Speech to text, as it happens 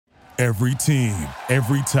Every team,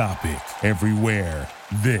 every topic, everywhere.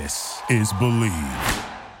 This is Believe.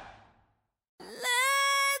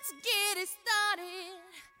 Let's get it started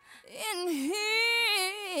in here.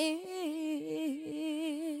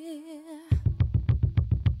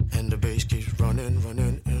 And the bass keeps running and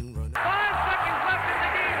running. 5 seconds left in the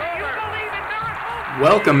game. You believe in miracles?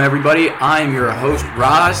 Welcome, everybody. I'm your host,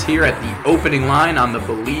 Roz, here at the opening line on the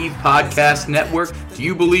Believe Podcast Network. Do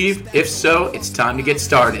you believe? If so, it's time to get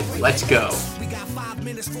started. Let's go. We got 5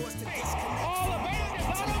 minutes for us to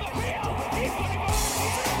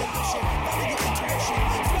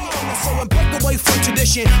So and break away from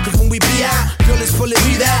tradition, cause when we be out, girl, it's full of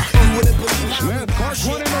me that you wouldn't believe how Smith, Clark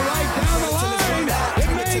running the right down the line. It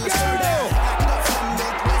may go.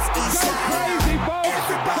 Go crazy, folks.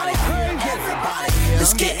 Go crazy.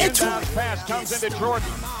 let's get into it. Pass comes into Jordan.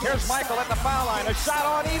 Here's Michael at the foul line. A shot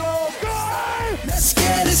on Elo. Good! Let's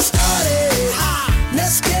get it started. Ha.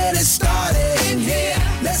 Let's get it started in here.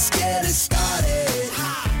 Let's get it started.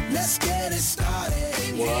 Ha. Let's get it started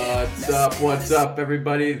in here. What's up,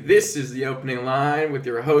 everybody? This is the opening line with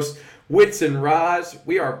your hosts, Wits and Roz.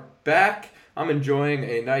 We are back. I'm enjoying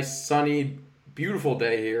a nice, sunny, beautiful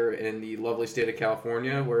day here in the lovely state of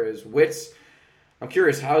California, whereas Wits, I'm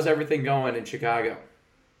curious, how's everything going in Chicago?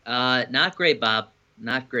 Not great, Bob.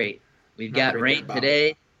 Not great. We've got great, rain Bob.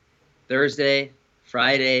 today, Thursday,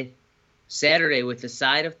 Friday, Saturday with the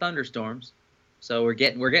side of thunderstorms. So we're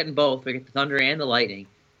getting both. We get the thunder and the lightning.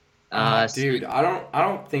 Dude, I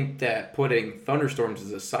don't think that putting thunderstorms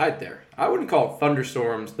is a side there. I wouldn't call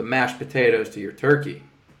thunderstorms the mashed potatoes to your turkey.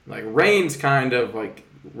 Like rain's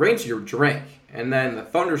your drink, and then the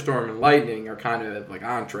thunderstorm and lightning are kind of like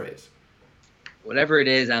entrees. Whatever it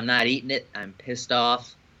is, I'm not eating it. I'm pissed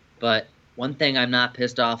off. But one thing I'm not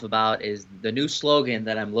pissed off about is the new slogan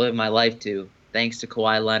that I'm living my life to, thanks to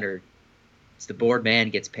Kawhi Leonard. It's the board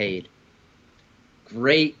man gets paid.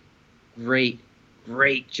 Great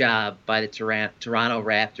job by the Toronto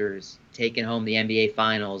Raptors taking home the NBA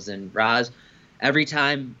Finals. And Roz, every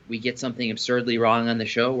time we get something absurdly wrong on the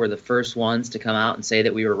show, we're the first ones to come out and say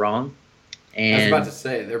that we were wrong. And I was about to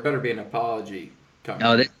say, there better be an apology coming.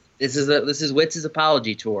 No, this is Wits'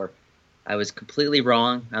 apology tour. I was completely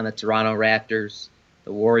wrong on the Toronto Raptors.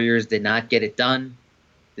 The Warriors did not get it done.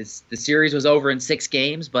 The series was over in 6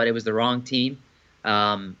 games, but it was the wrong team.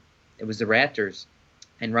 It was the Raptors.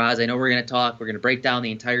 And Roz, I know we're going to break down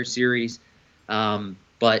the entire series.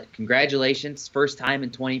 But congratulations, first time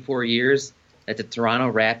in 24 years that the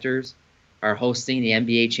Toronto Raptors are hosting the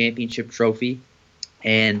NBA championship trophy.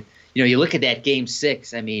 And, you look at that game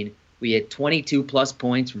 6. I mean, we had 22 plus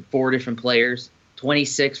points from 4 different players,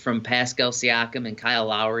 26 from Pascal Siakam and Kyle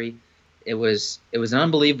Lowry. It was an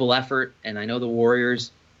unbelievable effort. And I know the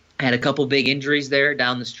Warriors had a couple big injuries there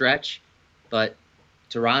down the stretch, but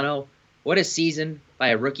Toronto, what a season by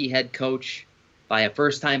a rookie head coach, by a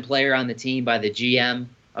first-time player on the team, by the GM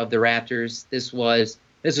of the Raptors. This was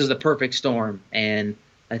the perfect storm, and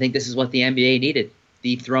I think this is what the NBA needed.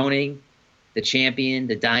 Dethroning the champion,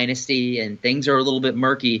 the dynasty, and things are a little bit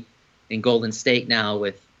murky in Golden State now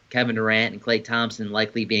with Kevin Durant and Klay Thompson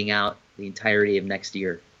likely being out the entirety of next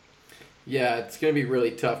year. Yeah, it's going to be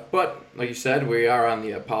really tough. But like you said, we are on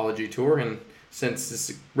the apology tour, and since this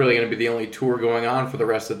is really going to be the only tour going on for the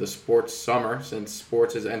rest of the sports summer, since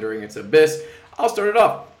sports is entering its abyss, I'll start it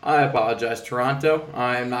off. I apologize, Toronto.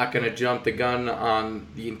 I am not going to jump the gun on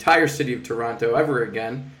the entire city of Toronto ever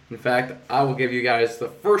again. In fact, I will give you guys the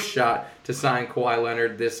first shot to sign Kawhi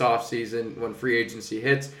Leonard this offseason when free agency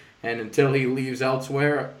hits. And until he leaves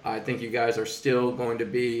elsewhere, I think you guys are still going to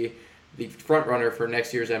be the front runner for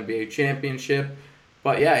next year's NBA championship.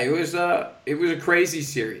 But yeah, it was a crazy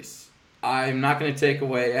series. I'm not going to take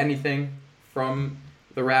away anything from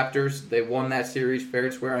the Raptors. They won that series fair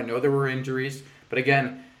and square. I know there were injuries. But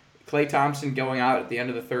again, Klay Thompson going out at the end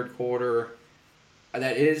of the third quarter,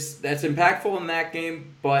 that's impactful in that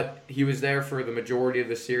game, but he was there for the majority of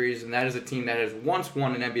the series, and that is a team that has once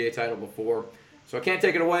won an NBA title before. So I can't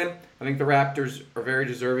take it away. I think the Raptors are very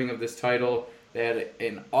deserving of this title. They had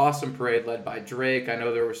an awesome parade led by Drake. I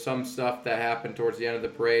know there was some stuff that happened towards the end of the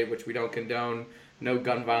parade, which we don't condone. No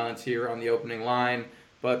gun violence here on the opening line.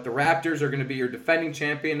 But the Raptors are going to be your defending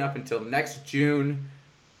champion up until next June.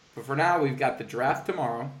 But for now, we've got the draft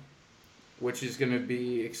tomorrow, which is going to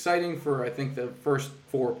be exciting for, I think, the first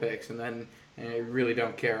 4 picks. And then I really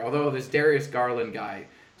don't care. Although this Darius Garland guy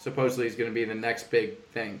supposedly is going to be the next big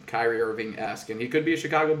thing, Kyrie Irving-esque. And he could be a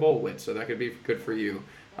Chicago Bull win, so that could be good for you.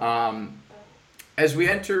 As we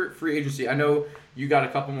enter free agency, I know you got a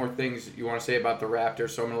couple more things you want to say about the Raptors,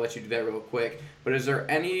 so I'm going to let you do that real quick. But is there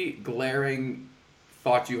any glaring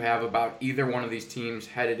thoughts you have about either one of these teams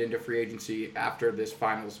headed into free agency after this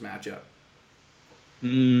finals matchup.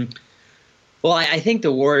 Well, I think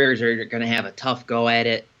the Warriors are going to have a tough go at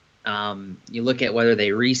it. You look at whether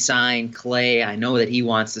they re-sign Clay. I know that he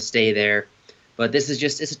wants to stay there, but this is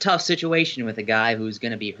it's a tough situation with a guy who's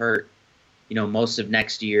going to be hurt, most of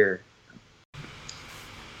next year.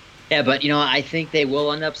 Yeah, but, I think they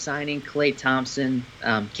will end up signing Klay Thompson.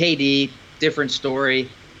 KD, different story.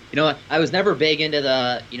 I was never big into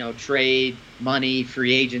the, trade, money,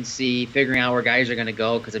 free agency, figuring out where guys are going to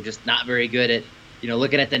go because I'm just not very good at,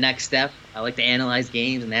 looking at the next step. I like to analyze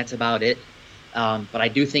games, and that's about it. But I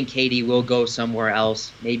do think KD will go somewhere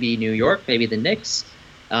else, maybe New York, maybe the Knicks.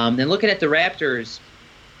 Then looking at the Raptors,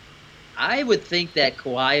 I would think that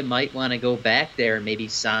Kawhi might want to go back there and maybe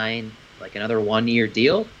sign like another 1-year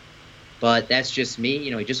deal. But that's just me.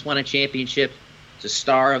 He just won a championship. He's a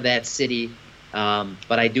star of that city.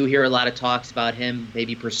 But I do hear a lot of talks about him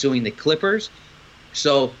maybe pursuing the Clippers.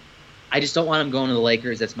 So I just don't want him going to the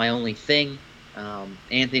Lakers. That's my only thing.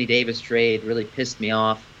 Anthony Davis trade really pissed me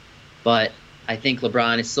off. But I think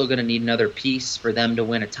LeBron is still going to need another piece for them to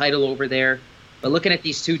win a title over there. But looking at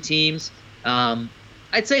these two teams,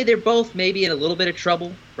 I'd say they're both maybe in a little bit of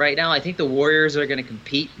trouble right now. I think the Warriors are going to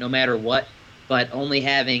compete no matter what. But only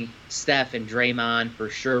having Steph and Draymond for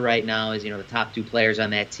sure right now is, the top two players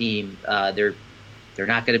on that team. They're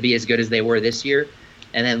not going to be as good as they were this year.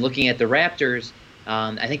 And then looking at the Raptors,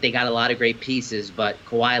 I think they got a lot of great pieces, but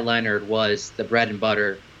Kawhi Leonard was the bread and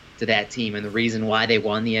butter to that team and the reason why they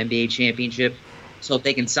won the NBA championship. So if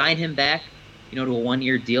they can sign him back, to a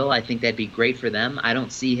 1-year deal, I think that'd be great for them. I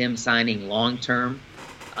don't see him signing long-term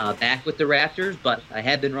back with the Raptors, but I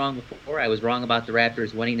have been wrong before. I was wrong about the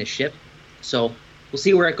Raptors winning the ship. So we'll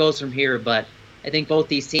see where it goes from here, but I think both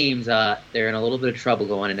these teams, they're in a little bit of trouble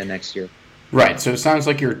going into next year. Right, so it sounds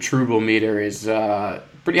like your Trouble meter is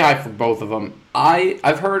pretty high for both of them.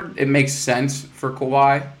 I've heard it makes sense for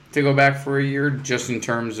Kawhi to go back for a year just in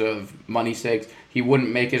terms of money stakes. He wouldn't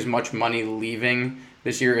make as much money leaving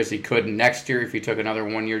this year as he could next year if he took another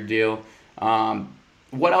 1-year deal.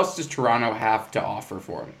 What else does Toronto have to offer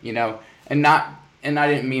for him? And I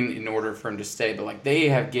didn't mean in order for him to stay, but they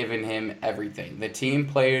have given him everything. The team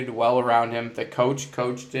played well around him. The coach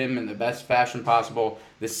coached him in the best fashion possible.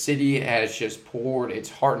 The city has just poured its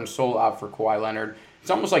heart and soul out for Kawhi Leonard.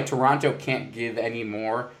 It's almost like Toronto can't give any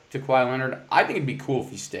more to Kawhi Leonard. I think it'd be cool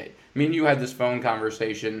if he stayed. Me and you had this phone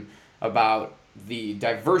conversation about the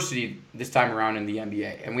diversity this time around in the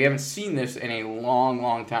NBA, and we haven't seen this in a long,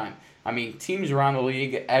 long time. Teams around the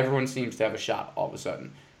league, everyone seems to have a shot all of a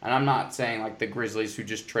sudden. And I'm not saying the Grizzlies, who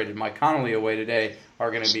just traded Mike Conley away today, are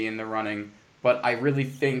going to be in the running. But I really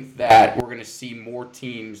think that we're going to see more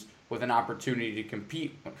teams with an opportunity to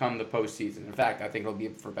compete come the postseason. In fact, I think it'll be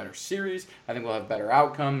for better series. I think we'll have better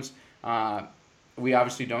outcomes. We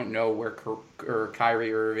obviously don't know where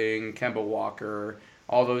Kyrie Irving, Kemba Walker,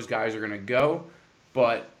 all those guys are going to go.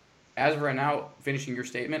 But as of right now, finishing your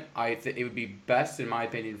statement, it would be best, in my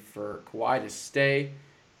opinion, for Kawhi to stay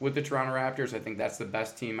with the Toronto Raptors. I think that's the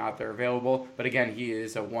best team out there available. But again, he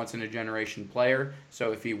is a once-in-a-generation player.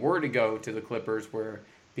 So if he were to go to the Clippers where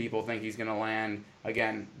people think he's going to land,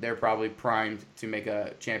 again, they're probably primed to make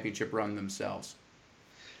a championship run themselves.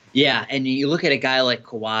 Yeah, and you look at a guy like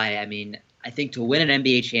Kawhi, I think to win an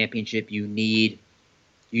NBA championship, you need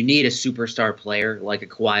a superstar player like a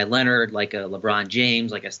Kawhi Leonard, like a LeBron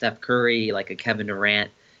James, like a Steph Curry, like a Kevin Durant.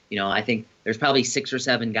 I think there's probably 6 or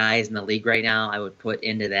 7 guys in the league right now I would put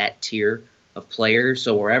into that tier of players.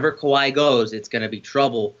 So wherever Kawhi goes, it's going to be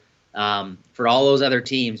trouble for all those other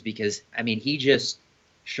teams because, he just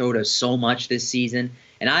showed us so much this season.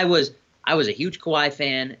 And I was a huge Kawhi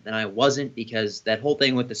fan, then I wasn't because that whole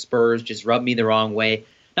thing with the Spurs just rubbed me the wrong way.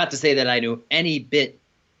 Not to say that I knew any bit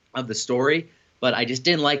of the story, but I just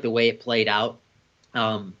didn't like the way it played out.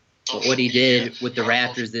 But what he did with the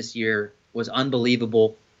Raptors this year was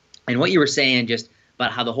unbelievable. And what you were saying just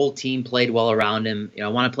about how the whole team played well around him, I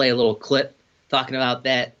want to play a little clip talking about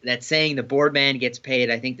that saying the board man gets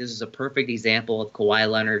paid. I think this is a perfect example of Kawhi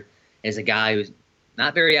Leonard as a guy who's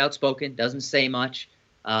not very outspoken, doesn't say much.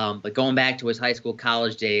 But going back to his high school,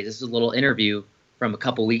 college days, this is a little interview from a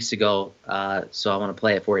couple weeks ago. So I want to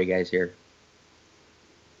play it for you guys here.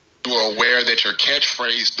 You are aware that your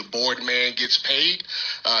catchphrase, the board man gets paid,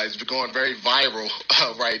 is going very viral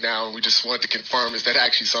right now. And we just wanted to confirm, is that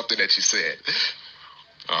actually something that you said?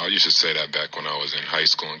 I used to say that back when I was in high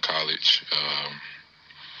school and college.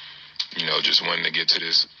 Just wanting to get to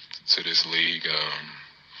this league.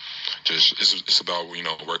 It's about,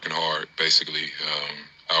 working hard, basically,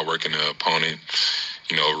 outworking the opponent,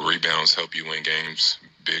 rebounds help you win games.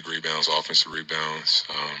 Big rebounds, offensive rebounds,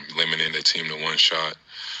 limiting the team to one shot.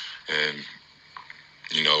 And,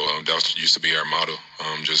 that used to be our motto.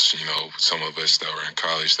 Some of us that were in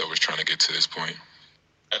college that was trying to get to this point.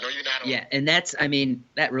 I know you're not. Yeah, and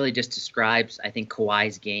that really just describes, I think,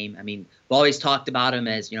 Kawhi's game. I mean, we've always talked about him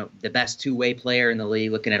as, the best two-way player in the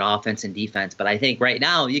league, looking at offense and defense. But I think right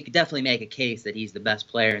now you could definitely make a case that he's the best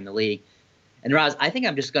player in the league. And Roz, I think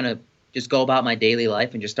I'm just going to go about my daily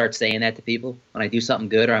life and just start saying that to people when I do something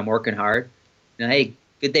good or I'm working hard. Hey,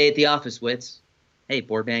 good day at the office, Wits. Hey,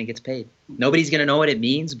 board man gets paid. Nobody's going to know what it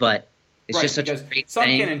means, but it's just such a great some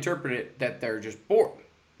thing. Can interpret it that they're just bored.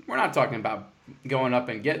 We're not talking about going up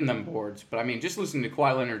and getting them boards, but I mean, just listening to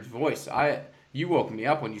Kawhi Leonard's voice, you woke me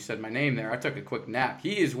up when you said my name there. I took a quick nap.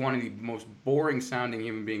 He is one of the most boring sounding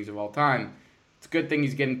human beings of all time. It's a good thing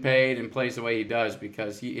he's getting paid and plays the way he does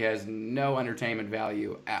because he has no entertainment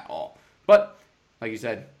value at all. But like you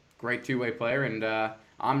said, great two-way player, and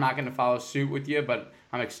I'm not going to follow suit with you, but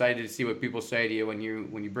I'm excited to see what people say to you when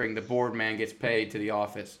you bring the board man gets paid to the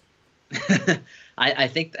office. I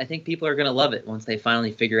think people are going to love it once they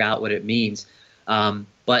finally figure out what it means.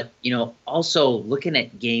 But also looking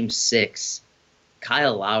at Game 6,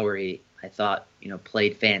 Kyle Lowry, I thought,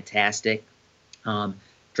 played fantastic.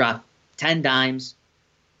 Dropped 10 dimes,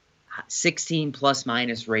 16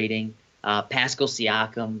 plus-minus rating. Pascal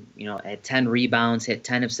Siakam, had 10 rebounds, hit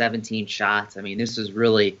 10 of 17 shots. I mean, this was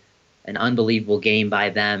really an unbelievable game by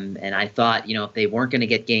them. And I thought, if they weren't going to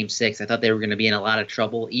get Game 6, I thought they were going to be in a lot of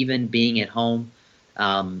trouble, even being at home.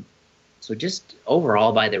 So just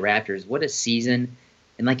overall by the Raptors, what a season.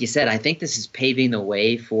 And like you said, I think this is paving the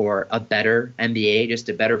way for a better NBA, just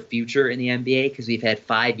a better future in the NBA, because we've had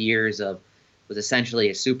 5 years of was essentially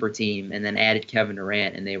a super team and then added Kevin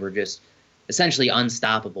Durant, and they were just essentially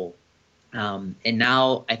unstoppable. And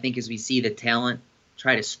now I think as we see the talent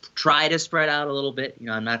try to spread out a little bit,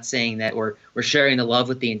 I'm not saying that we're sharing the love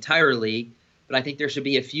with the entire league, but I think there should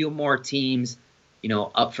be a few more teams,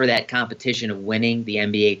 up for that competition of winning the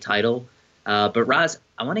NBA title. But Roz,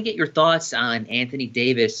 I want to get your thoughts on Anthony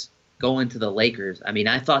Davis going to the Lakers. I mean,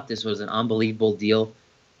 I thought this was an unbelievable deal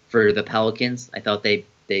for the Pelicans. I thought they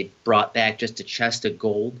brought back just a chest of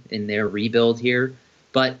gold in their rebuild here.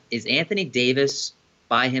 But is Anthony Davis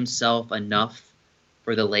by himself enough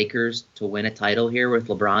for the Lakers to win a title here with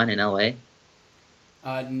LeBron in LA?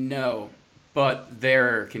 No, but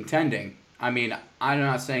they're contending. I mean, I'm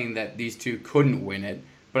not saying that these two couldn't win it,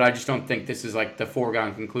 but I just don't think this is like the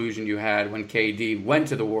foregone conclusion you had when KD went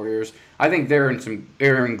to the Warriors. I think they're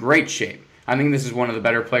in great shape. I think this is one of the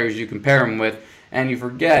better players you compare him with. And you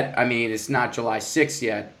forget, I mean, it's not July 6th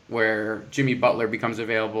yet where Jimmy Butler becomes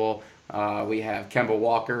available. We have Kemba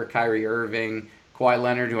Walker, Kyrie Irving, Kawhi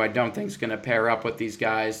Leonard, who I don't think is going to pair up with these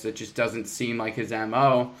guys. That just doesn't seem like his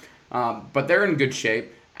MO. But they're in good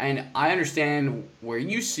shape. And I understand where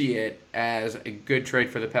you see it as a good trade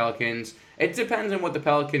for the Pelicans. It depends on what the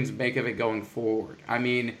Pelicans make of it going forward. I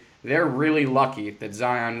mean, they're really lucky that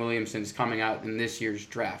Zion Williamson is coming out in this year's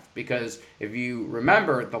draft. Because if you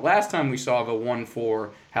remember, the last time we saw the 1-4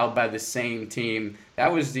 held by the same team,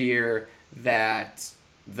 that was the year that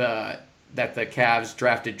the Cavs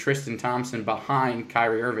drafted Tristan Thompson behind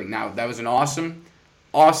Kyrie Irving. Now, that was an awesome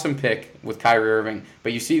pick with Kyrie Irving,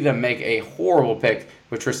 but you see them make a horrible pick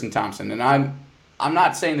with Tristan Thompson. And I'm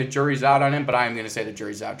not saying the jury's out on him, but I am going to say the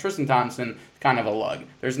jury's out. Tristan Thompson, kind of a lug.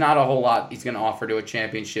 There's not a whole lot he's going to offer to a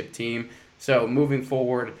championship team. So moving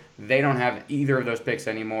forward, they don't have either of those picks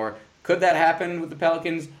anymore. Could that happen with the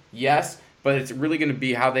Pelicans? Yes, but it's really going to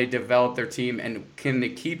be how they develop their team and can they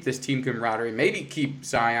keep this team camaraderie, maybe keep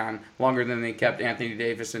Zion longer than they kept Anthony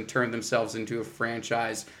Davis and turn themselves into a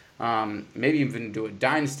franchise. Maybe even do a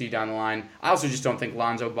dynasty down the line. I also just don't think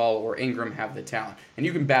Lonzo Ball or Ingram have the talent. And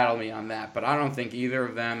you can battle me on that, but I don't think either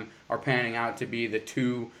of them are panning out to be the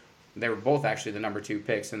two. They were both actually the number 2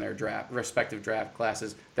 picks in their respective draft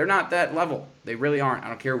classes. They're not that level. They really aren't. I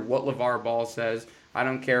don't care what LeVar Ball says. I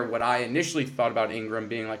don't care what I initially thought about Ingram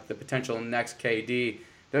being like the potential next KD.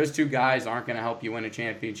 Those two guys aren't going to help you win a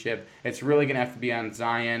championship. It's really going to have to be on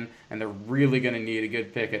Zion, and they're really going to need a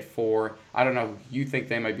good pick at 4. I don't know who you think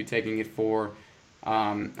they might be taking it for.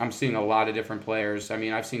 I'm seeing a lot of different players. I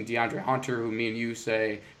mean, I've seen DeAndre Hunter, who me and you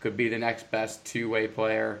say could be the next best two-way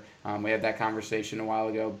player. We had that conversation a while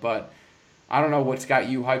ago, but I don't know what's got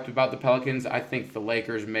you hyped about the Pelicans. I think the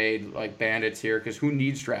Lakers made like bandits here because who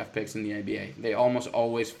needs draft picks in the NBA? They almost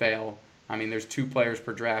always fail. I mean, there's 2 players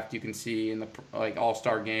per draft you can see in the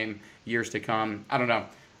All-Star game years to come. I don't know.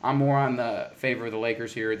 I'm more on the favor of the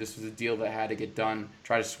Lakers here. This was a deal that had to get done.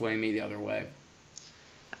 Try to sway me the other way.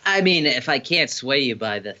 I mean, if I can't sway you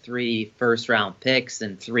by the 3 first-round picks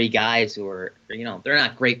and 3 guys who are, they're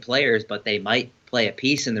not great players, but they might play a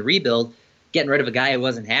piece in the rebuild, getting rid of a guy who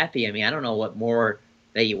wasn't happy, I mean, I don't know what more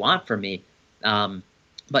that you want from me.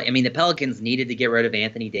 But, I mean, the Pelicans needed to get rid of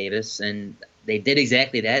Anthony Davis, and they did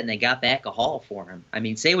exactly that, and they got back a haul for him. I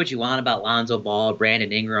mean, say what you want about Lonzo Ball,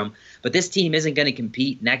 Brandon Ingram, but this team isn't going to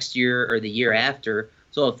compete next year or the year after.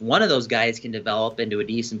 So if one of those guys can develop into a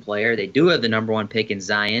decent player, they do have the number 1 pick in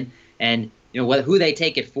Zion, and who they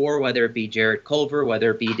take it for, whether it be Jarrett Culver,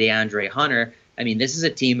 whether it be DeAndre Hunter, I mean, this is a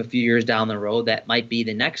team a few years down the road that might be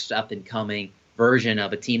the next up-and-coming version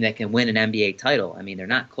of a team that can win an NBA title. I mean, they're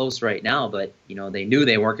not close right now, but, they knew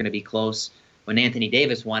they weren't going to be close when Anthony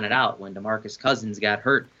Davis wanted out, when DeMarcus Cousins got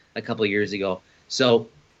hurt a couple years ago. So,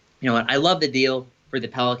 I love the deal for the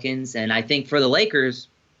Pelicans, and I think for the Lakers,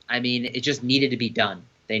 I mean, it just needed to be done.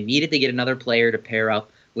 They needed to get another player to pair up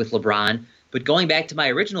with LeBron. But going back to my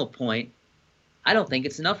original point, I don't think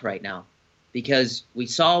it's enough right now, because we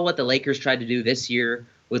saw what the Lakers tried to do this year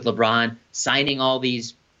with LeBron, signing all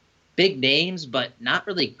these big names, but not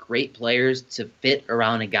really great players to fit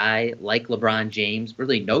around a guy like LeBron James,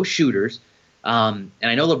 really no shooters. And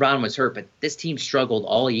I know LeBron was hurt, but this team struggled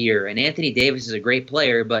all year. And Anthony Davis is a great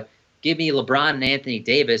player, but give me LeBron and Anthony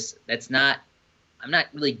Davis, I'm not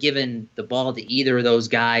really giving the ball to either of those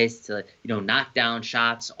guys to, knock down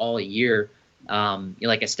shots all year.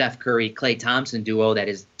 Like a Steph Curry, Klay Thompson duo that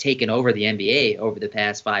has taken over the NBA over the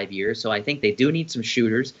past 5 years. So I think they do need some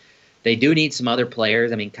shooters. They do need some other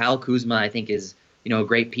players. I mean, Kyle Kuzma, I think, is, a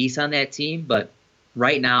great piece on that team. But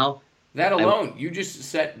right now, that alone, you just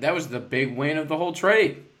said that was the big win of the whole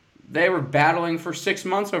trade. They were battling for 6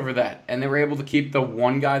 months over that, and they were able to keep the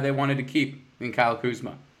one guy they wanted to keep in Kyle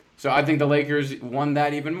Kuzma. So I think the Lakers won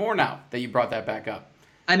that even more now that you brought that back up.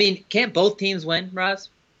 I mean, can't both teams win, Roz?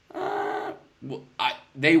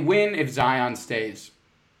 They win if Zion stays.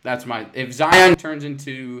 If Zion turns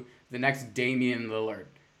into the next Damian Lillard,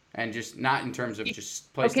 and just not in terms of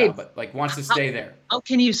just play style, but wants to stay there. How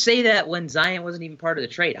can you say that when Zion wasn't even part of the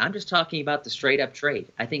trade? I'm just talking about the straight up trade.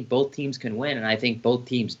 I think both teams can win, and I think both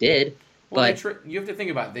teams did. Well, you have to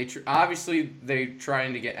think about it. Obviously, they're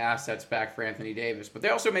trying to get assets back for Anthony Davis, but they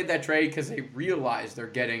also made that trade because they realized they're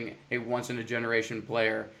getting a once-in-a-generation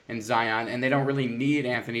player in Zion, and they don't really need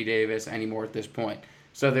Anthony Davis anymore at this point.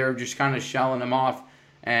 So they're just kind of shelling him off,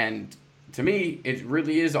 and to me, it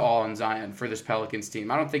really is all on Zion for this Pelicans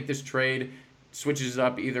team. I don't think this trade switches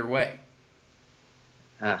up either way.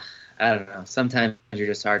 I don't know. Sometimes you're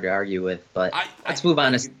just hard to argue with, but let's move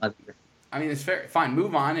on to some other. I mean, it's fair. Fine,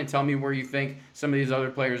 move on and tell me where you think some of these other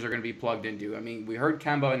players are going to be plugged into. I mean, we heard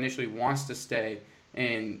Kemba initially wants to stay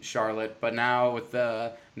in Charlotte, but now with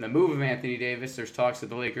the move of Anthony Davis, there's talks that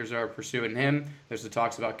the Lakers are pursuing him. There's the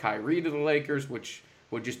talks about Kyrie to the Lakers, which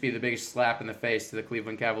would just be the biggest slap in the face to the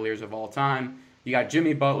Cleveland Cavaliers of all time. You got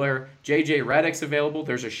Jimmy Butler. J.J. Redick's available.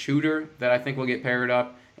 There's a shooter that I think will get paired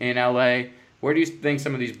up in L.A. Where do you think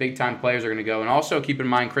some of these big-time players are going to go? And also keep in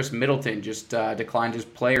mind Chris Middleton just declined his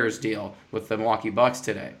players deal with the Milwaukee Bucks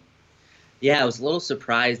today. Yeah, I was a little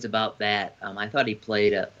surprised about that. I thought he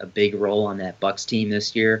played a big role on that Bucks team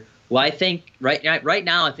this year. Well, I think right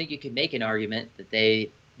now I think you could make an argument that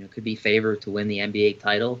they could be favored to win the NBA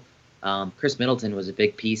title. Chris Middleton was a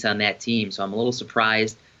big piece on that team, so I'm a little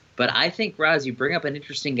surprised. But I think, Roz, you bring up an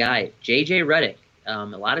interesting guy, J.J. Redick. A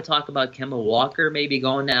lot of talk about Kemba Walker maybe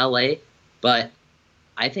going to L.A., but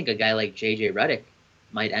I think a guy like J.J. Redick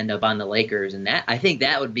might end up on the Lakers, and I think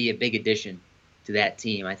that would be a big addition to that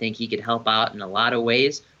team. I think he could help out in a lot of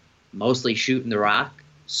ways, mostly shooting the rock.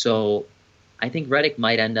 So I think Redick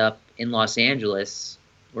might end up in Los Angeles.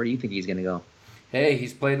 Where do you think he's going to go? Hey,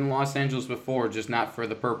 he's played in Los Angeles before, just not for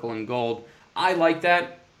the purple and gold. I like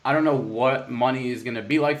that. I don't know what money is going to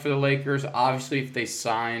be like for the Lakers. Obviously, if they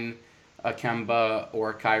sign a Kemba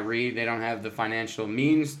or a Kyrie, they don't have the financial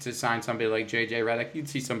means to sign somebody like J.J. Redick. You'd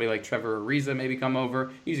see somebody like Trevor Ariza maybe come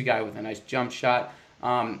over. He's a guy with a nice jump shot.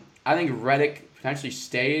 I think Redick potentially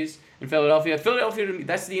stays in Philadelphia. Philadelphia,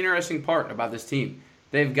 that's the interesting part about this team.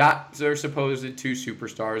 They've got their supposed 2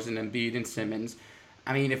 superstars in Embiid and Simmons.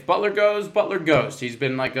 I mean, if Butler goes, Butler goes. He's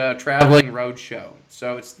been like a traveling road show.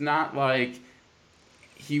 So it's not like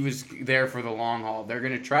he was there for the long haul. They're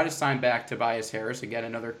going to try to sign back Tobias Harris, again,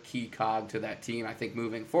 another key cog to that team, I think,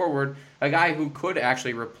 moving forward. A guy who could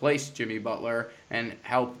actually replace Jimmy Butler and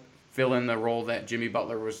help fill in the role that Jimmy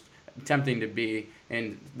Butler was attempting to be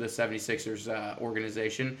in the 76ers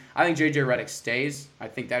organization. I think J.J. Redick stays. I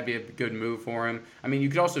think that'd be a good move for him. I mean, you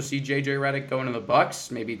could also see J.J. Redick going to the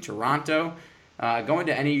Bucks, maybe Toronto, going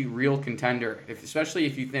to any real contender, especially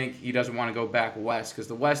if you think he doesn't want to go back west, because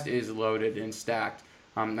the West is loaded and stacked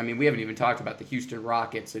We haven't even talked about the Houston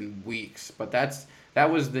Rockets in weeks, but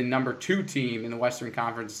that was the number 2 team in the Western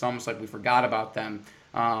Conference. It's almost like we forgot about them.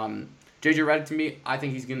 JJ Redick, to me, I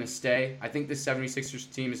think he's going to stay. I think the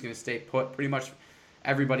 76ers team is going to stay put. Pretty much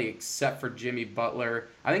everybody except for Jimmy Butler.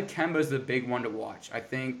 I think Kemba's the big one to watch. I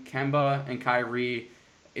think Kemba and Kyrie,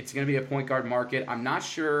 it's going to be a point guard market. I'm not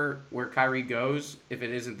sure where Kyrie goes, if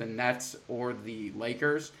it isn't the Nets or the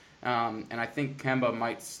Lakers. And I think Kemba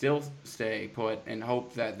might still stay put and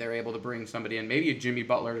hope that they're able to bring somebody in. Maybe a Jimmy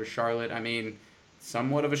Butler to Charlotte.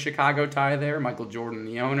 Somewhat of a Chicago tie there. Michael Jordan,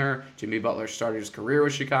 the owner. Jimmy Butler started his career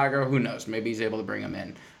with Chicago. Who knows? Maybe he's able to bring him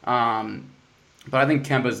in. But I think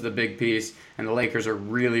Kemba's the big piece, and the Lakers are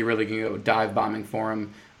really, really going to go dive bombing for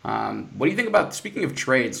him. What do you think about, speaking of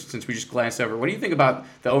trades, since we just glanced over, what do you think about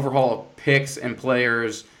the overhaul of picks and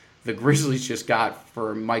players the Grizzlies just got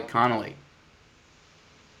for Mike Conley?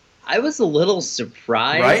 I was a little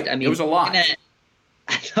surprised. Right? It was a lot.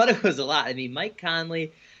 I thought it was a lot. Mike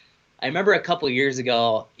Conley, I remember a couple years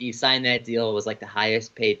ago, he signed that deal, was like the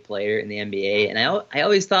highest paid player in the NBA. And I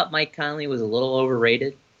always thought Mike Conley was a little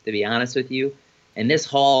overrated, to be honest with you. And this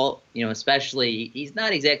haul, especially, he's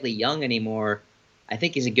not exactly young anymore. I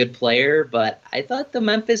think he's a good player, but I thought the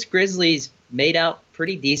Memphis Grizzlies made out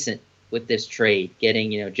pretty decent with this trade,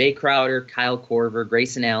 getting, Jay Crowder, Kyle Korver,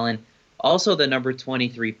 Grayson Allen, also the number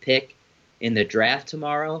 23 pick in the draft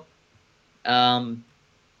tomorrow.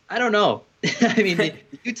 I don't know. The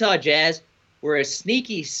Utah Jazz were a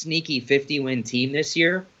sneaky 50-win team this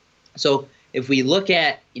year. So if we look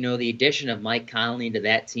at, the addition of Mike Conley to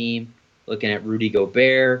that team, looking at Rudy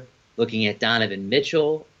Gobert, looking at Donovan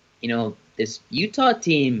Mitchell, this Utah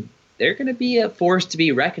team, they're going to be a force to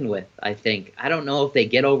be reckoned with, I think. I don't know if they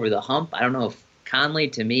get over the hump. I don't know if Conley,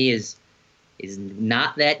 to me, is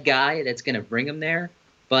not that guy that's going to bring them there.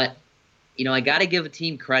 But, I got to give a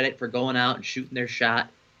team credit for going out and shooting their shot,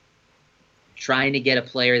 trying to get a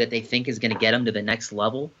player that they think is going to get them to the next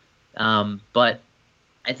level. But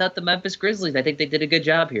I thought the Memphis Grizzlies, I think they did a good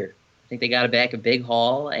job here. I think they got back a big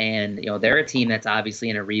haul, and they're a team that's obviously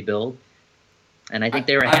in a rebuild. And I think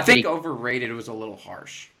they were happy. I think overrated was a little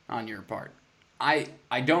harsh on your part. I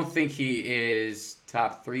don't think he is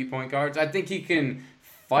top 3 point guards. I think he can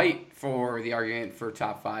fight for the argument for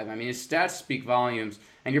top 5. His stats speak volumes,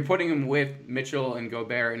 and you're putting him with Mitchell and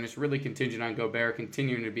Gobert, and it's really contingent on Gobert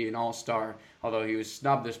continuing to be an all-star, although he was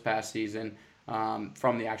snubbed this past season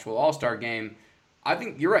from the actual all-star game. I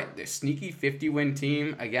think you're right. The sneaky 50-win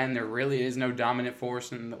team, again, there really is no dominant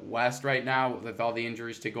force in the West right now with all the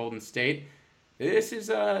injuries to Golden State. This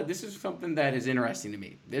is something that is interesting to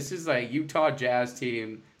me. This is a Utah Jazz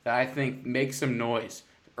team that I think makes some noise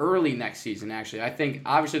early next season, actually. I think,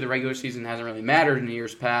 obviously, the regular season hasn't really mattered in the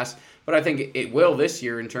years past, but I think it will this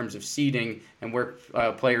year in terms of seeding and where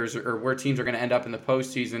players or where teams are going to end up in the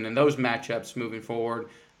postseason and those matchups moving forward.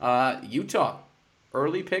 Utah,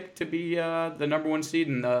 early pick to be the number 1 seed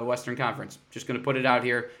in the Western Conference. Just going to put it out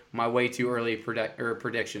here, my way too early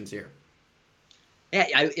predictions here.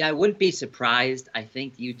 Yeah, I wouldn't be surprised. I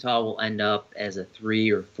think Utah will end up as a 3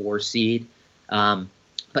 or 4 seed.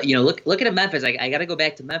 But, look at Memphis. I got to go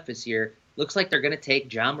back to Memphis here. Looks like they're going to take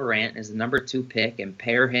John Morant as the number 2 pick and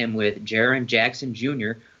pair him with Jaren Jackson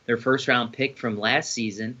Jr., their first-round pick from last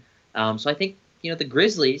season. So I think, the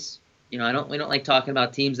Grizzlies, we don't like talking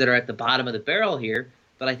about teams that are at the bottom of the barrel here,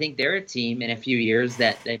 but I think they're a team in a few years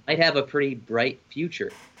that they might have a pretty bright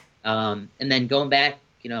future. And then going back,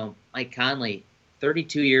 Mike Conley,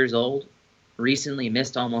 32 years old, recently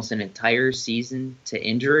missed almost an entire season to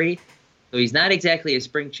injury. So he's not exactly a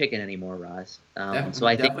spring chicken anymore, Roz.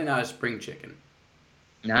 Definitely not a spring chicken.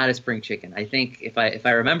 Not a spring chicken. I think if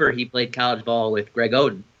I remember, he played college ball with Greg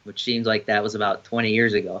Oden, which seems like that was about 20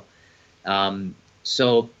 years ago.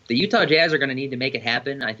 So the Utah Jazz are going to need to make it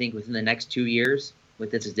happen, I think, within the next 2 years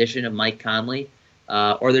with this addition of Mike Conley,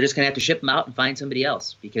 or they're just going to have to ship him out and find somebody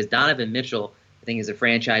else because Donovan Mitchell, I think, is a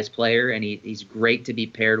franchise player, and he's great to be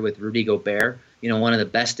paired with Rudy Gobert, one of the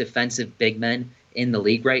best defensive big men in the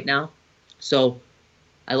league right now. So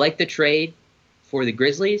I like the trade for the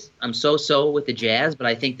Grizzlies. I'm so with the Jazz, but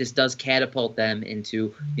I think this does catapult them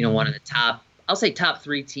into, one of the top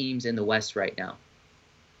 3 teams in the West right now.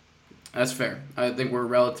 That's fair. I think we're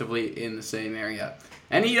relatively in the same area.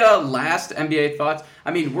 Any last NBA thoughts?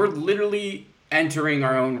 We're literally entering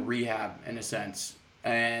our own rehab in a sense.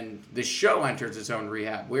 And the show enters its own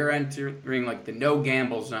rehab. We're entering like the no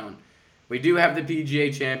gamble zone. We do have the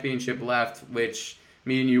PGA Championship left, which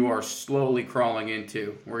me and you are slowly crawling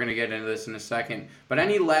into. We're going to get into this in a second. But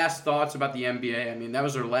any last thoughts about the NBA? That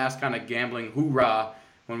was our last kind of gambling hoorah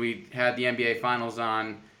when we had the NBA Finals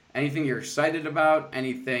on. Anything you're excited about?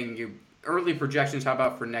 Anything you early projections, how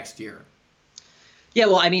about for next year? Yeah,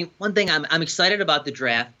 well, I mean, one thing I'm excited about the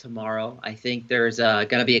draft tomorrow. I think there's going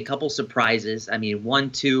to be a couple surprises. I mean, 1,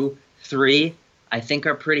 2, 3, I think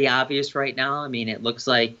are pretty obvious right now. I mean, it looks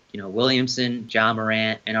like, Williamson, John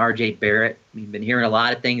Morant, and R.J. Barrett. We've been hearing a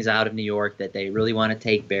lot of things out of New York that they really want to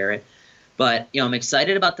take Barrett. But, I'm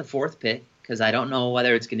excited about the 4th pick because I don't know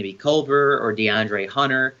whether it's going to be Culver or DeAndre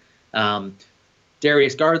Hunter,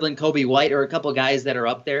 Darius Garland, Kobe White, or a couple guys that are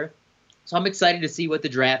up there. So I'm excited to see what the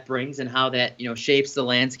draft brings and how that, shapes the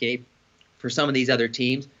landscape for some of these other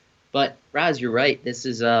teams. But Raz, you're right. This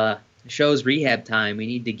is show's rehab time. We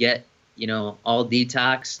need to get, all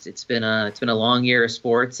detoxed. It's been a long year of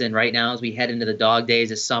sports, and right now as we head into the dog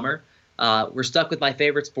days of summer, we're stuck with my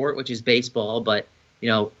favorite sport, which is baseball. But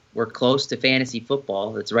we're close to fantasy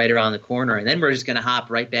football. That's right around the corner, and then we're just going to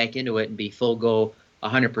hop right back into it and be full go,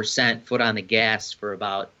 100% foot on the gas for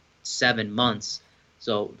about 7 months.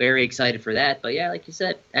 So very excited for that. But yeah, like you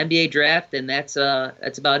said, NBA draft, and that's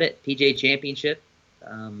about it. PGA Championship.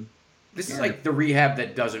 This is like the rehab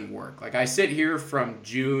that doesn't work. Like I sit here from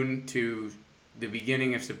June to the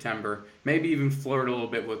beginning of September, maybe even flirt a little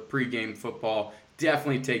bit with pregame football.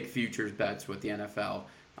 Definitely take futures bets with the NFL.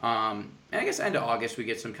 And I guess end of August we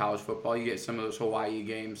get some college football. You get some of those Hawaii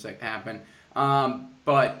games that happen.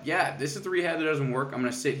 But yeah, this is the rehab that doesn't work. I'm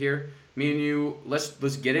gonna sit here. Me and you,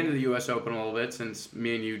 let's get into the U.S. Open a little bit since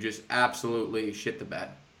me and you just absolutely shit the bed.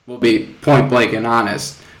 We'll be point blank and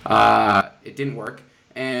honest. It didn't work.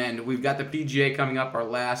 And we've got the PGA coming up, our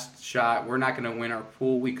last shot. We're not going to win our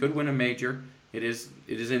pool. We could win a major. It is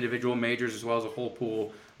individual majors as well as a whole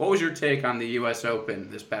pool. What was your take on the U.S.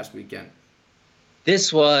 Open this past weekend?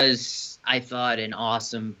 This was, I thought, an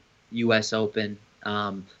awesome U.S. Open.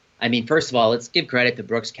 I mean, first of all, let's give credit to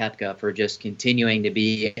Brooks Koepka for just continuing to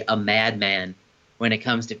be a madman when it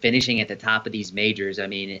comes to finishing at the top of these majors. I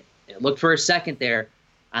mean, it looked for a second there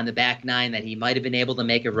on the back nine that he might have been able to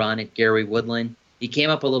make a run at Gary Woodland. He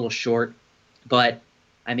came up a little short, but,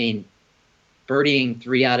 I mean, birdieing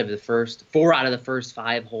 4 out of the first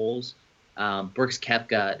 5 holes. Brooks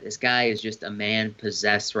Koepka, this guy is just a man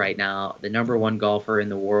possessed right now, the number 1 golfer in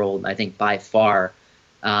the world, I think, by far.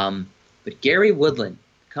 But Gary Woodland,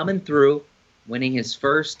 coming through, winning his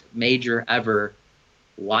first major ever,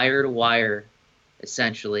 wire to wire,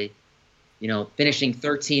 essentially. Finishing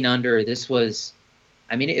 13 under. This was,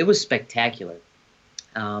 it was spectacular.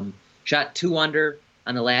 Shot 2 under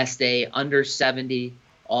on the last day, under 70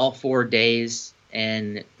 all 4 days.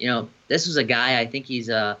 And, this was a guy, I think he's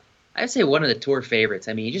I'd say one of the tour favorites.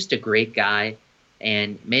 I mean, he's just a great guy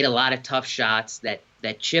and made a lot of tough shots.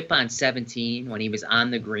 That chip on 17 when he was on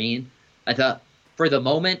the green, I thought, for the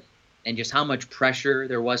moment and just how much pressure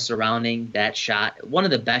there was surrounding that shot, one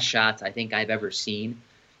of the best shots I think I've ever seen.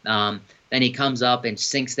 Then he comes up and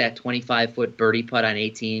sinks that 25-foot birdie putt on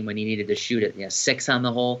 18 when he needed to shoot it, 6 on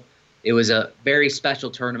the hole. It was a very special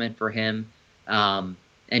tournament for him. And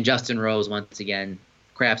Justin Rose, once again,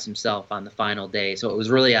 craps himself on the final day. So it was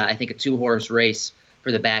really, I think, a 2-horse race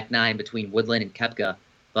for the back nine between Woodland and Koepka.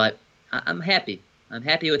 But I'm happy. I'm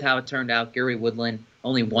happy with how it turned out. Gary Woodland,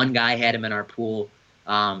 only one guy had him in our pool.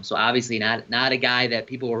 So obviously not a guy that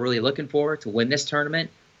people were really looking for to win this tournament,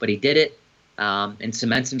 but he did it and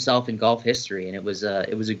cements himself in golf history. And it was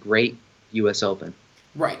a great U.S. Open.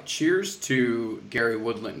 Right. Cheers to Gary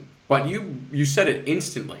Woodland. But you said it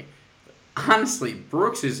instantly. Honestly,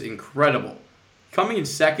 Brooks is incredible. Coming in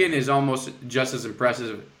second is almost just as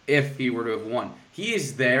impressive if he were to have won. He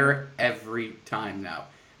is there every time now.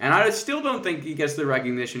 And I still don't think he gets the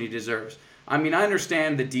recognition he deserves. I mean, I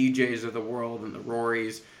understand the DJs of the world and the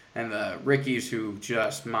Rorys and the Rickies who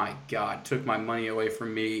just, my God, took my money away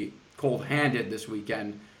from me cold-handed this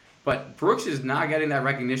weekend. But Brooks is not getting that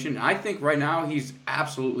recognition. I think right now he's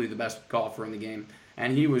absolutely the best golfer in the game.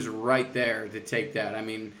 And he was right there to take that. I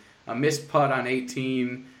mean, a missed putt on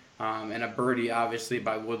 18 and a birdie, obviously,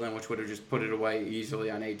 by Woodland, which would have just put it away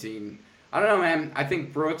easily on 18. I don't know, man. I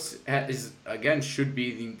think Brooks should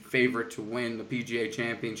be the favorite to win the PGA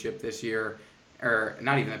Championship this year. Or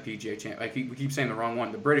not even the PGA Championship. We keep saying the wrong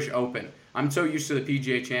one. The British Open. I'm so used to the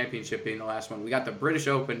PGA Championship being the last one. We got the British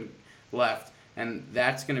Open left, and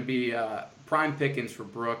that's going to be prime pickings for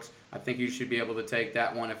Brooks. I think you should be able to take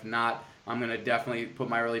that one. If not, I'm going to definitely put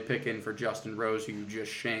my early pick in for Justin Rose, who you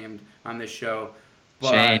just shamed on this show.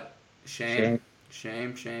 But Shame.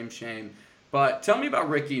 But tell me about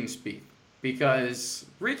Ricky and Spieth, because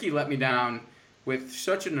Ricky let me down with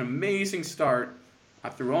such an amazing start. I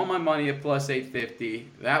threw all my money at plus 850.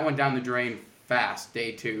 That went down the drain fast,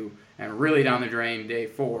 day 2, and really down the drain, day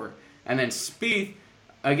 4. And then Spieth,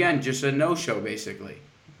 again, just a no-show, basically.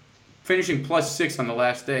 finishing +6 on the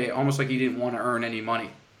last day, almost like he didn't want to earn any money.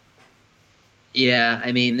 Yeah,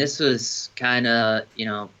 I mean, this was kind of,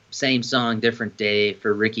 same song, different day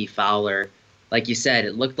for Ricky Fowler. Like you said,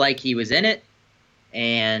 it looked like he was in it,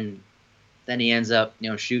 and then he ends up,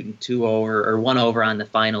 shooting 2 over or 1 over on the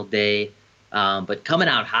final day. But coming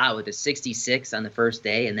out hot with a 66 on the first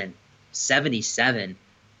day and then 77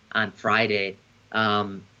 on Friday.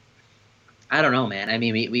 I don't know, man. I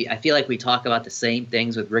mean, I feel like we talk about the same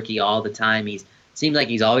things with Ricky all the time. Seems like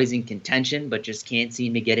he's always in contention, but just can't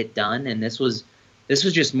seem to get it done. And this was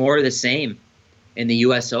just more of the same in the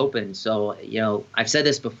U.S. Open. So, I've said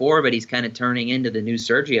this before, but he's kind of turning into the new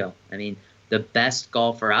Sergio. I mean, the best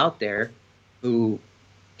golfer out there who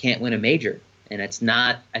can't win a major. And it's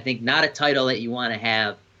not a title that you want to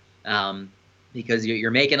have because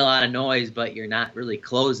you're making a lot of noise, but you're not really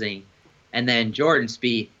closing. And then Jordan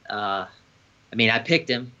Spieth, I picked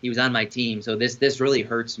him. He was on my team. So this really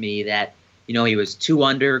hurts me that, he was 2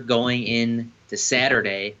 under going in to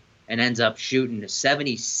Saturday and ends up shooting a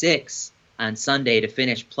 76 on Sunday to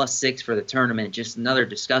finish +6 for the tournament. Just another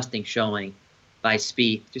disgusting showing by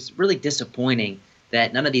Spieth. Just really disappointing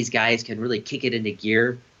that none of these guys can really kick it into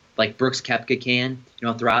gear like Brooks Koepka can,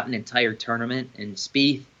 throughout an entire tournament. And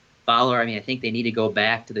Spieth, Fowler, I think they need to go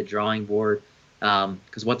back to the drawing board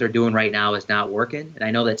because what they're doing right now is not working. And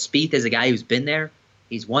I know that Spieth is a guy who's been there.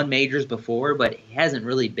 He's won majors before, but he hasn't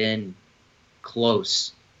really been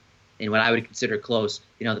close in what I would consider close,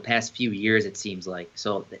 the past few years, it seems like.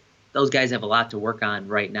 So those guys have a lot to work on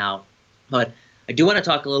right now. But I do want to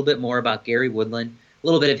talk a little bit more about Gary Woodland, a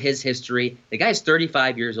little bit of his history. The guy's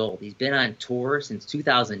 35 years old. He's been on tour since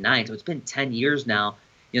 2009, so it's been 10 years now.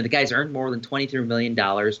 The guy's earned more than $23 million,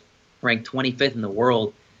 ranked 25th in the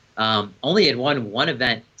world. Only had won one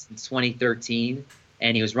event since 2013,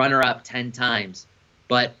 and he was runner-up 10 times.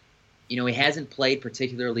 But he hasn't played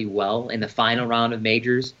particularly well in the final round of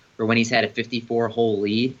majors or when he's had a 54-hole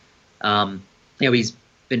lead. He's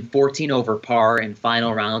been 14 over par in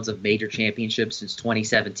final rounds of major championships since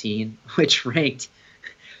 2017, which ranked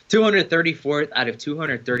 234th out of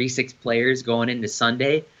 236 players going into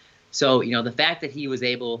Sunday. So, the fact that he was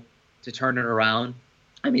able to turn it around,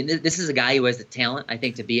 this is a guy who has the talent, I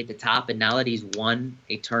think, to be at the top. And now that he's won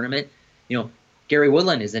a tournament, Gary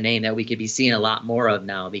Woodland is a name that we could be seeing a lot more of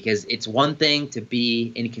now, because it's one thing to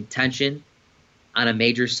be in contention on a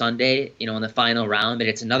major Sunday, in the final round, but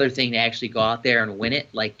it's another thing to actually go out there and win it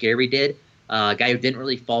like Gary did, a guy who didn't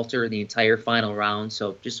really falter the entire final round.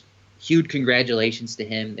 So just huge congratulations to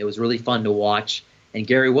him. It was really fun to watch. And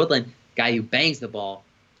Gary Woodland, guy who bangs the ball,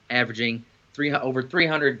 averaging over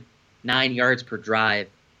 309 yards per drive.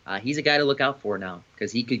 He's a guy to look out for now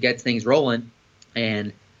because he could get things rolling.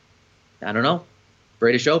 And I don't know,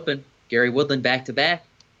 British Open, Gary Woodland back-to-back.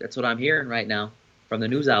 That's what I'm hearing right now from the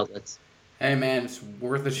news outlets. Hey man, it's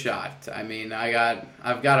worth a shot.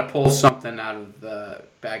 I've got to pull something out of the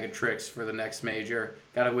bag of tricks for the next major.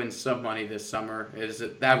 Got to win some money this summer.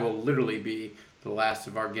 That will literally be the last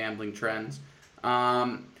of our gambling trends.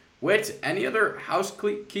 Whit, any other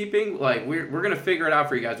housekeeping? We're gonna figure it out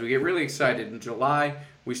for you guys. We get really excited in July.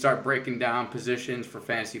 We start breaking down positions for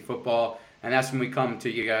fantasy football, and that's when we come to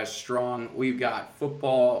you guys strong. We've got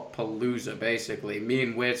football palooza basically. Me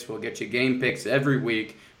and Wits will get you game picks every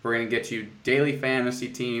week. We're going to get you daily fantasy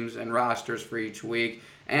teams and rosters for each week,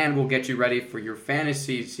 and we'll get you ready for your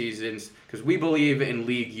fantasy seasons because we believe in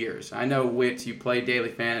league years. I know, Wits, you play daily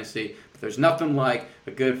fantasy, but there's nothing like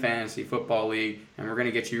a good fantasy football league, and we're going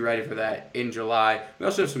to get you ready for that in July. We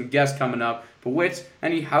also have some guests coming up. But, Wits,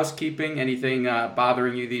 any housekeeping, anything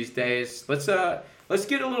bothering you these days? Let's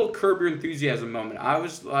get a little Curb Your Enthusiasm moment. I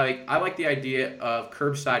like the idea of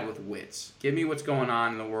curbside with Wits. Give me what's going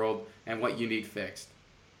on in the world and what you need fixed.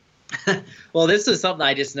 Well, this was something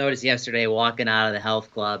I just noticed yesterday walking out of the health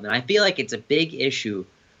club, and I feel like it's a big issue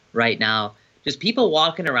right now. Just people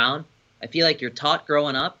walking around. I feel like you're taught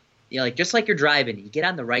growing up, just like you're driving, you get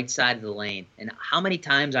on the right side of the lane. And how many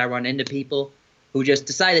times I run into people who just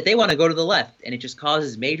decide that they want to go to the left, and it just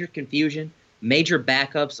causes major confusion, major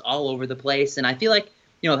backups all over the place. And I feel like,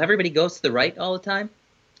 if everybody goes to the right all the time,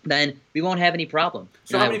 then we won't have any problem.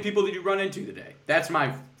 So how many people did you run into today? That's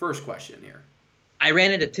my first question here. I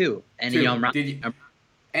ran into 2, and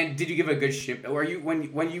did you give a good ship? Or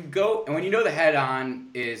when you go and when you know the head on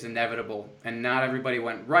is inevitable, and not everybody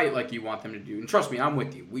went right like you want them to do. And trust me, I'm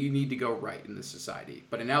with you. We need to go right in this society.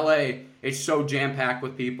 But in LA, it's so jam packed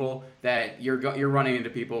with people that you're running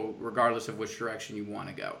into people regardless of which direction you want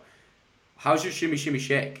to go. How's your shimmy shimmy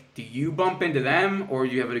shake? Do you bump into them, or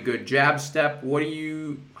do you have a good jab step?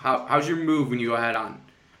 How's your move when you go head on?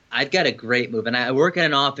 I've got a great move, and I work in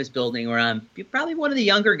an office building where I'm probably one of the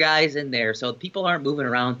younger guys in there, so people aren't moving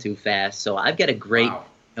around too fast. So I've got a great,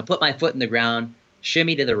 put my foot in the ground,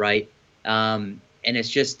 shimmy to the right, and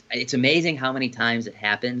it's amazing how many times it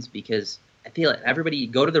happens, because I feel like everybody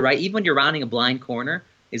go to the right, even when you're rounding a blind corner,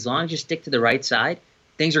 as long as you stick to the right side,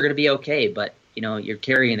 things are going to be okay. But, you're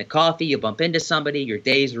carrying a coffee, you bump into somebody, your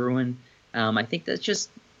day's ruined. I think that's just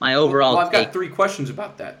my overall I've got 3 questions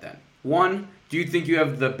about that then. 1, do you think you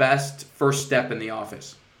have the best first step in the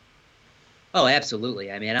office? Oh,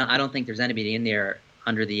 absolutely. I mean, I don't think there's anybody in there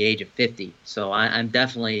under the age of 50. So I'm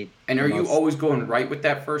definitely... And are you always going right with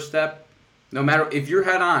that first step? No matter if you're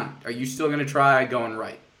head on, are you still going to try going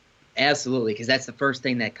right? Absolutely, because that's the first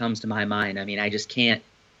thing that comes to my mind. I mean, I can't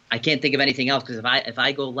think of anything else, because if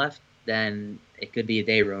I go left, then it could be a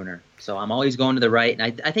day ruiner. So I'm always going to the right.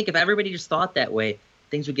 And I think if everybody just thought that way,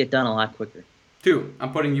 things would get done a lot quicker. 2,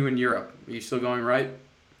 I'm putting you in Europe. Are you still going right?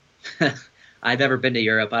 I've never been to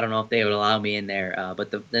Europe. I don't know if they would allow me in there. But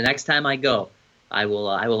the next time I go, I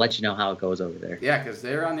will let you know how it goes over there. Yeah, because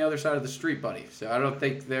they're on the other side of the street, buddy. So I don't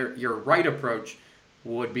think your right approach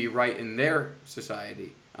would be right in their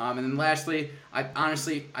society. And then lastly, I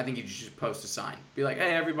think you should post a sign. Be like,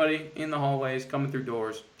 hey, everybody in the hallways, coming through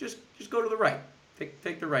doors, just go to the right.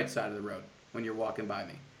 Take the right side of the road when you're walking by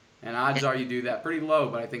me. And odds are you do that pretty low,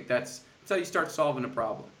 but I think that's how you start solving a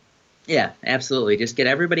problem. Yeah, absolutely. Just get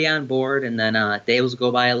everybody on board, and then days will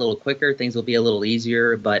go by a little quicker. Things will be a little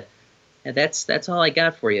easier. But that's all I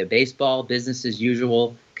got for you. Baseball, business as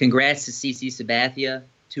usual. Congrats to CC Sabathia,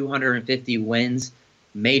 250 wins,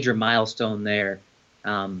 major milestone there.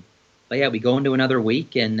 But yeah, we go into another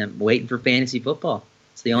week, and I'm waiting for fantasy football.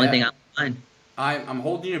 It's the only thing on my mind. I'm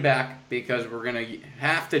holding you back because we're going to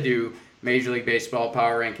have to do Major League Baseball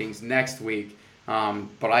Power Rankings next week.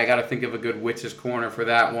 But I got to think of a good Witz's Corner for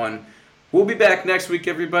that one. We'll be back next week,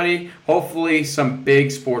 everybody. Hopefully some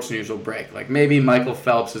big sports news will break. Like maybe Michael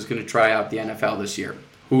Phelps is going to try out the NFL this year.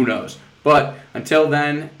 Who knows? But until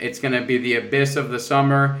then, it's going to be the abyss of the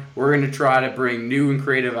summer. We're going to try to bring new and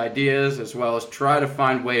creative ideas, as well as try to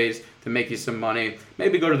find ways to make you some money.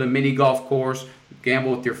 Maybe go to the mini golf course,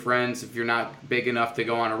 gamble with your friends if you're not big enough to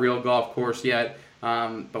go on a real golf course yet.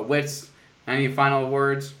 But Witz, any final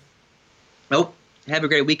words? Nope. Have a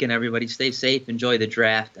great weekend, everybody. Stay safe, enjoy the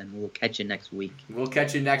draft, and we'll catch you next week. We'll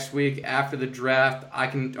catch you next week after the draft. I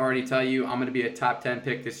can already tell you I'm going to be a top 10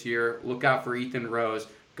 pick this year. Look out for Ethan Rose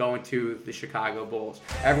going to the Chicago Bulls.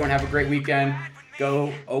 Everyone have a great weekend.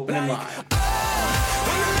 Go open and live.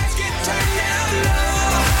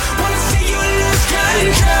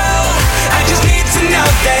 I just need to know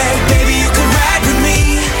that, baby, you can ride with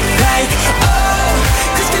me. Like, oh,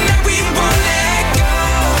 'cause tonight we won't let go,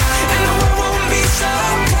 and the world won't be so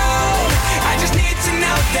cold. I just need to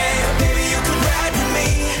know that, baby, you can ride with me.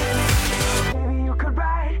 Baby, you could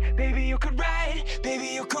ride, baby, you could ride, baby,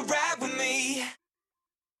 you could ride with me.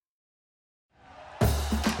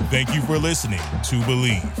 Thank you for listening to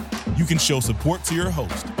Believe. You can show support to your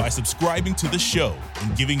host by subscribing to the show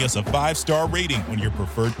and giving us a 5-star rating on your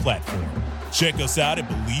preferred platform. Check us out at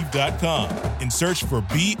Believe.com and search for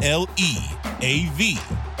BLEAV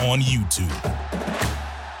on YouTube.